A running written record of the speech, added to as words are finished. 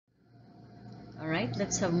Alright,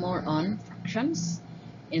 let's have more on fractions.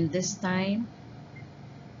 In this time,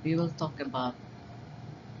 we will talk about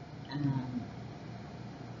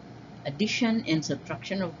addition and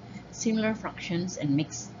subtraction of similar fractions and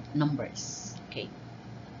mixed numbers. Okay.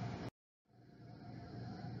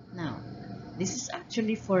 Now, this is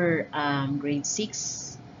actually for grade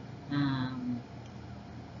 6,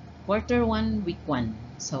 quarter 1, week 1.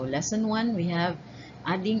 So, lesson 1, we have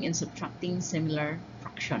adding and subtracting similar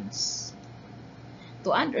fractions.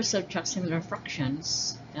 To add or subtract similar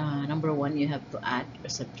fractions, number 1, you have to add or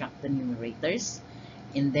subtract the numerators.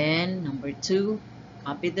 And then, number 2,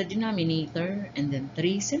 copy the denominator. And then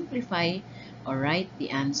 3, simplify or write the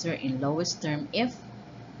answer in lowest term if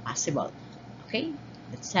possible. Okay,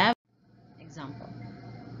 let's have example.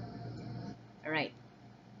 Alright.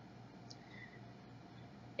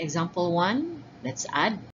 Example 1, let's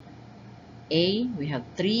add. A, we have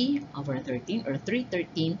 3 over 13 or 3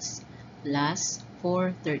 13ths plus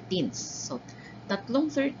 4 13ths. So,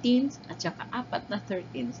 tatlong 13ths at saka 4 na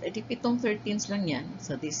 13ths. E di 7 13ths lang yan.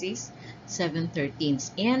 So, this is 7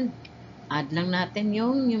 13ths. And, add lang natin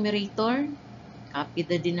yung numerator, copy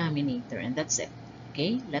the denominator, and that's it.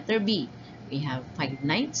 Okay, letter B. We have 5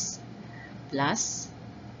 ninths plus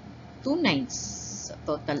 2 ninths. So,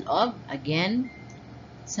 total of, again,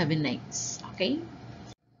 7 ninths. Okay?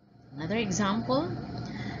 Another example.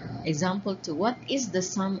 Example 2. What is the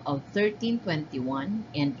sum of 1321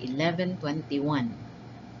 and 1121?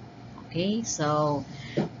 Okay, so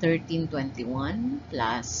 1321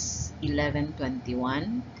 plus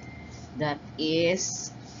 1121, that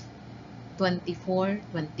is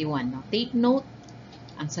 2421. Now, take note,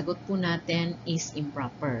 ang sagot po natin is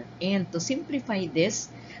improper. And to simplify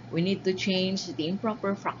this, we need to change the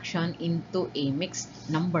improper fraction into a mixed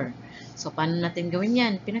number. So, paano natin gawin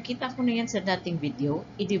yan? Pinakita ko na yan sa dating video.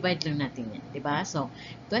 I-divide lang natin yan. Diba? So,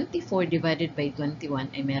 24 divided by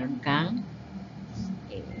 21 ay meron kang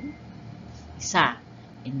isa.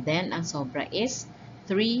 And then, ang sobra is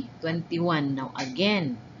 321. Now,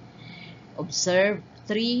 again, observe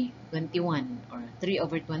 321 or 3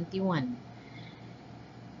 over 21.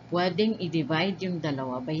 Pwedeng i-divide yung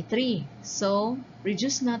dalawa by 3. So,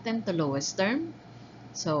 reduce natin to lowest term.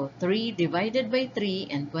 So, 3 divided by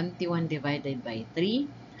 3 and 21 divided by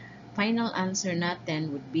 3. Final answer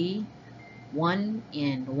natin would be 1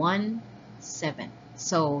 and 1, 7.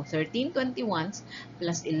 So, 13 21s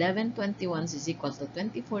plus 11 21s is equal to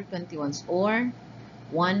 24 21s or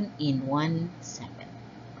 1 in 1, 7.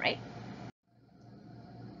 Right?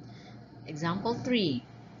 Example 3.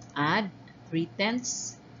 Add 3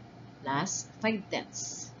 tenths plus 5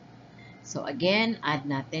 tenths. So, again, add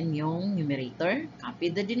natin yung numerator. Copy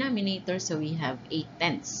the denominator. So, we have 8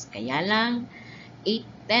 tenths. Kaya lang, 8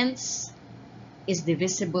 tenths is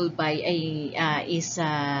divisible by,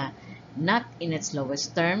 not in its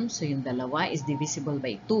lowest term. So, yung dalawa is divisible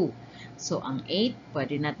by 2. So, ang 8,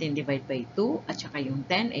 pwede natin divide by 2. At saka yung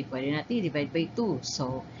 10 ay pwede natin divide by 2.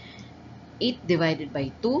 So, 8 divided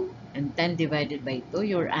by 2 and 10 divided by 2,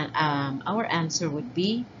 our answer would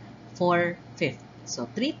be 4/5. So,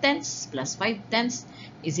 3 tenths plus 5 tenths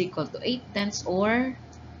is equal to 8 tenths or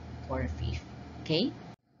 4/5. Okay?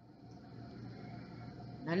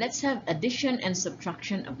 Now, let's have addition and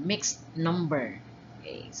subtraction of mixed number.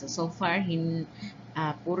 Okay, so far,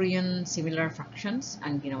 puro yun similar fractions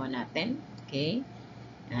ang ginawa natin. Okay?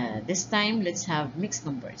 This time, let's have mixed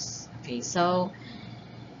numbers. Okay, so,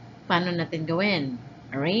 paano natin gawin?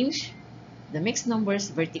 Arrange the mixed numbers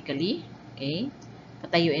vertically. Okay?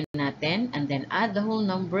 Patayuin natin, and then add the whole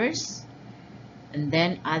numbers, and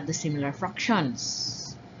then add the similar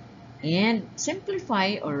fractions. And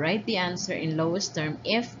simplify or write the answer in lowest term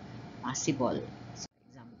if possible. So,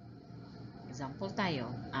 example tayo.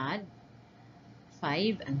 Add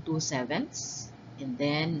 5 and 2 sevenths, and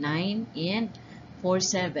then 9 and 4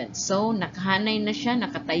 sevenths. So, nakahanay na siya,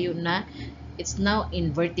 nakatayo na. It's now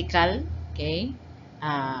in vertical. Okay?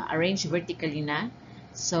 Arrange vertically na.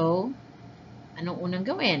 So, anong unang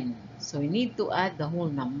gawin? So, you need to add the whole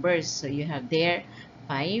numbers. So, you have there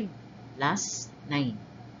 5 plus 9.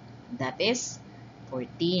 That is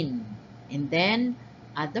 14. And then,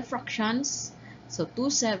 add the fractions. So, 2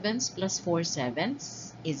 sevenths plus 4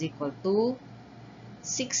 sevenths is equal to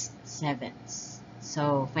 6 sevenths.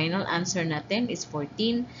 So, final answer natin is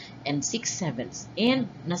 14 and 6 sevenths. And,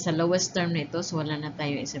 nasa lowest term na ito, so wala na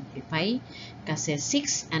tayo i-simplify. Kasi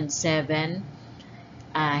 6 and 7,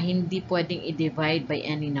 hindi pwedeng i-divide by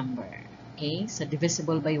any number. Okay? So,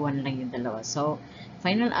 divisible by 1 lang yung dalawa. So,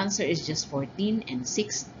 final answer is just 14 and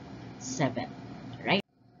 6, 7. Right?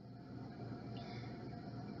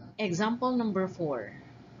 Example number 4.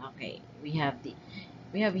 Okay. We have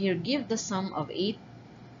we have here, give the sum of 8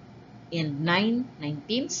 and 9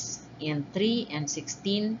 nineteenths and 3 and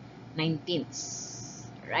 16 nineteenths.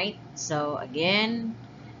 Right? So, again,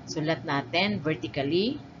 sulat natin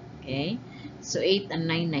vertically. Okay? So, 8 and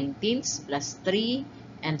 9 nineteenths plus 3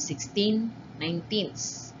 and 16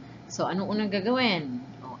 nineteenths. So, anong unang gagawin?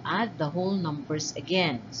 O, add the whole numbers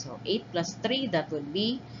again. So, 8 plus 3, that would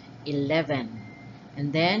be 11.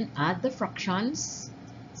 And then, add the fractions.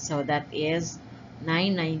 So, that is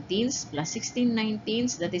 9 nineteenths plus 16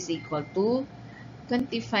 nineteenths, that is equal to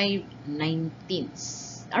 25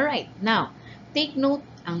 nineteenths. Alright, now, take note,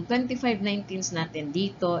 ang 25 nineteenths natin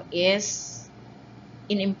dito is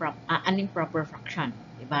an improper fraction.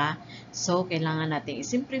 Diba? So, kailangan natin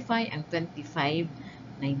i-simplify ang 25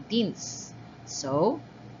 nineteenths. So,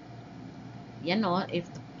 yan o,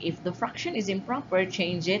 if the fraction is improper,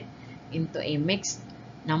 change it into a mixed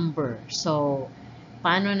number. So,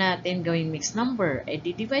 paano natin gawing mixed number? Eh,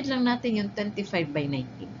 di-divide lang natin yung 25 by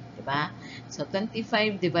 19. Diba? So,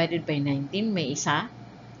 25 divided by 19, may isa.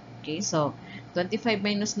 Okay, so, 25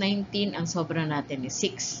 minus 19, ang sobra natin is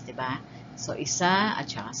 6. Diba? So, isa at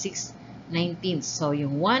saka 6 19. So,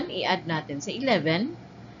 yung 1, i-add natin sa 11.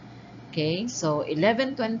 Okay, so,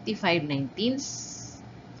 11 25 19ths.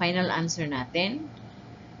 Final answer natin.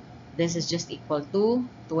 This is just equal to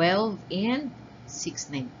 12 and 6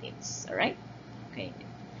 19ths. Alright? Okay.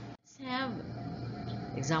 Let's have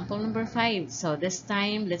example number 5. So, this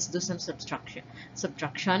time, let's do some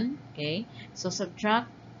subtraction. Okay? So,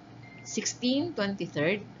 subtract 16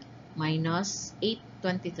 23rd minus 8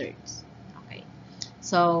 23rds. Okay.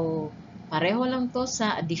 So, pareho lang to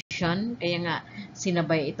sa addition. Kaya nga,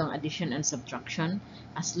 sinabay itong addition and subtraction.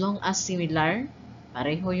 As long as similar,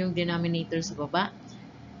 pareho yung denominator sa baba,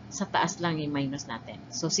 sa taas lang yung minus natin.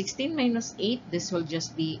 So, 16 minus 8, this will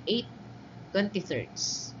just be 8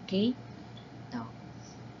 23rds. Okay? Now,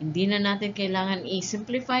 hindi na natin kailangan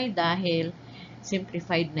i-simplify dahil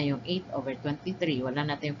simplified na yung 8 over 23. Wala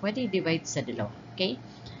natin pwede divide sa dalawa. Okay?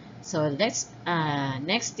 So, let's,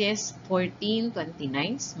 next is 14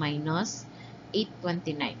 29ths minus 8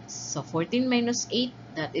 29ths. So, 14 minus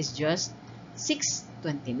 8, that is just 6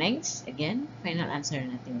 29ths. Again, final answer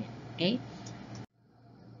natin yan. Okay?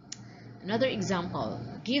 Another example.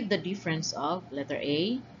 Give the difference of letter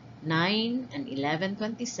A, 9 and 11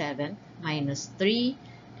 27 minus 3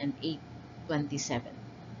 and 8 27.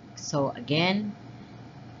 So, again,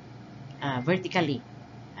 vertically.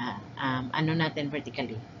 Ano natin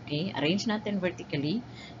vertically? Okay, arrange natin vertically.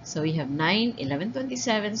 So, we have 9, 11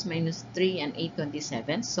 27s minus 3 and 8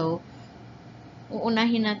 27. So,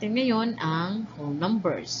 uunahin natin ngayon ang whole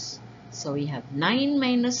numbers. So, we have 9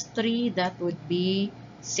 minus 3, that would be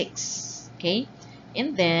 6. Okay?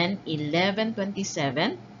 And then, 11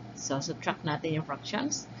 27. So, subtract natin yung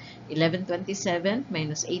fractions. 11 27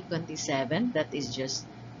 minus 8 27, that is just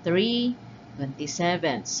 3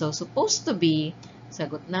 27. So, supposed to be,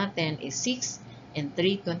 sagot natin is 6 and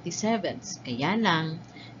 3 27s. Kaya lang,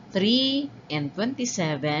 3 and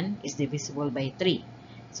 27 is divisible by 3.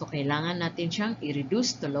 So, kailangan natin siyang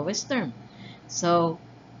i-reduce to lowest term. So,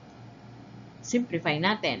 simplify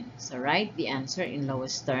natin. So, write the answer in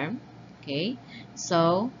lowest term. Okay?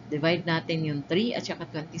 So, divide natin yung 3 at saka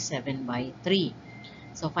 27 by 3.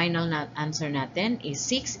 So, final answer natin is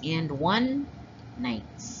 6 and 1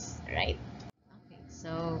 ninths. Right? Okay.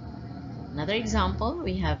 So, another example,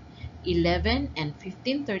 we have 11 and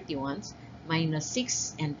 15 31s minus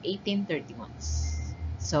 6 and 18 31s.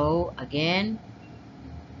 So, again,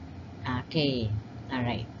 okay.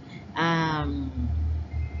 Alright.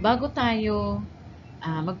 Bago tayo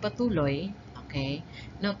magpatuloy, okay,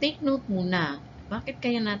 now take note muna, bakit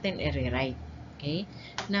kaya natin i-rewrite? Okay?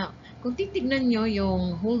 Now, kung titignan nyo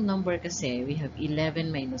yung whole number kasi, we have 11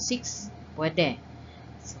 minus 6, pwede.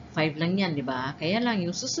 So, 5 lang yan, di ba? Kaya lang,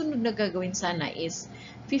 yung susunod na gagawin sana is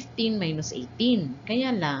 15 minus 18. Kaya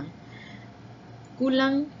lang,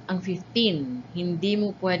 kulang ang 15. Hindi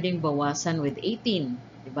mo pwedeng bawasan with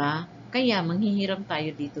 18, di ba? Kaya, manghihiram tayo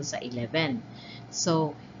dito sa 11.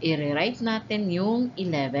 So, i-rewrite natin yung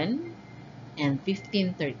 11 and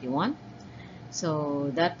 15 31. So,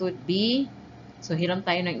 that would be, so, hiram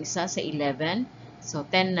tayo ng isa sa 11. So,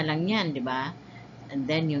 10 na lang yan, di ba? And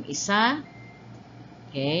then, yung isa,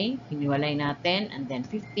 okay, hiniwalay natin, and then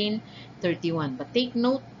 15 31. But take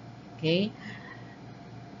note, okay,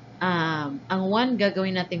 ang 1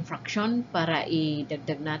 gagawin nating fraction para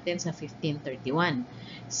idagdag natin sa 15 31.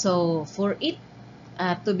 So, for it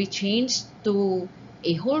to be changed to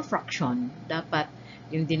a whole fraction, dapat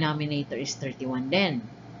yung denominator is 31 din.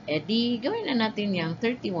 E di, gawin na natin yung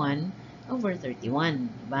 31 over 31.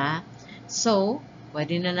 Diba? So,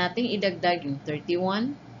 pwede na natin idagdag yung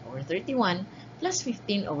 31 over 31 plus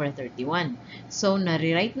 15 over 31. So,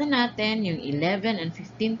 nare-write na natin yung 11 and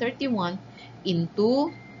 15 31 into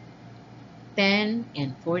 10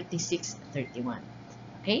 and 46 31.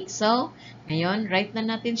 Okay? So, ngayon, write na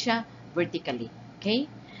natin siya vertically. Okay?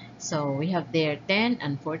 So, we have there 10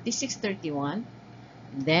 and 46 31.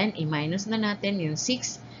 And then, i-minus na natin yung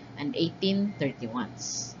 6 and 18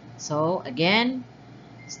 31s. So, again,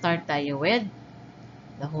 start tayo with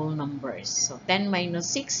the whole numbers. So, 10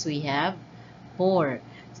 minus 6, we have 4.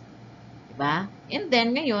 Diba? And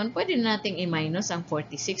then, ngayon, pwede na nating i-minus ang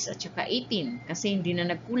 46 at saka 18 kasi hindi na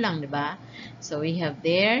nagkulang, diba? So, we have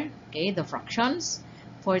there, okay, the fractions,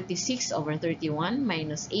 46 over 31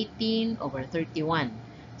 minus 18 over 31.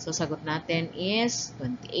 So, sagot natin is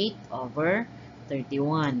 28 over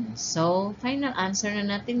 31. So, final answer na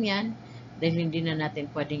natin yan dahil hindi na natin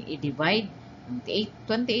pwedeng i-divide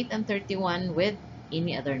 28 and 31 with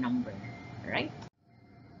any other number. Alright?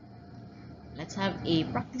 Let's have a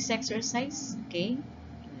practice exercise. Okay?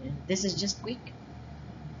 This is just quick.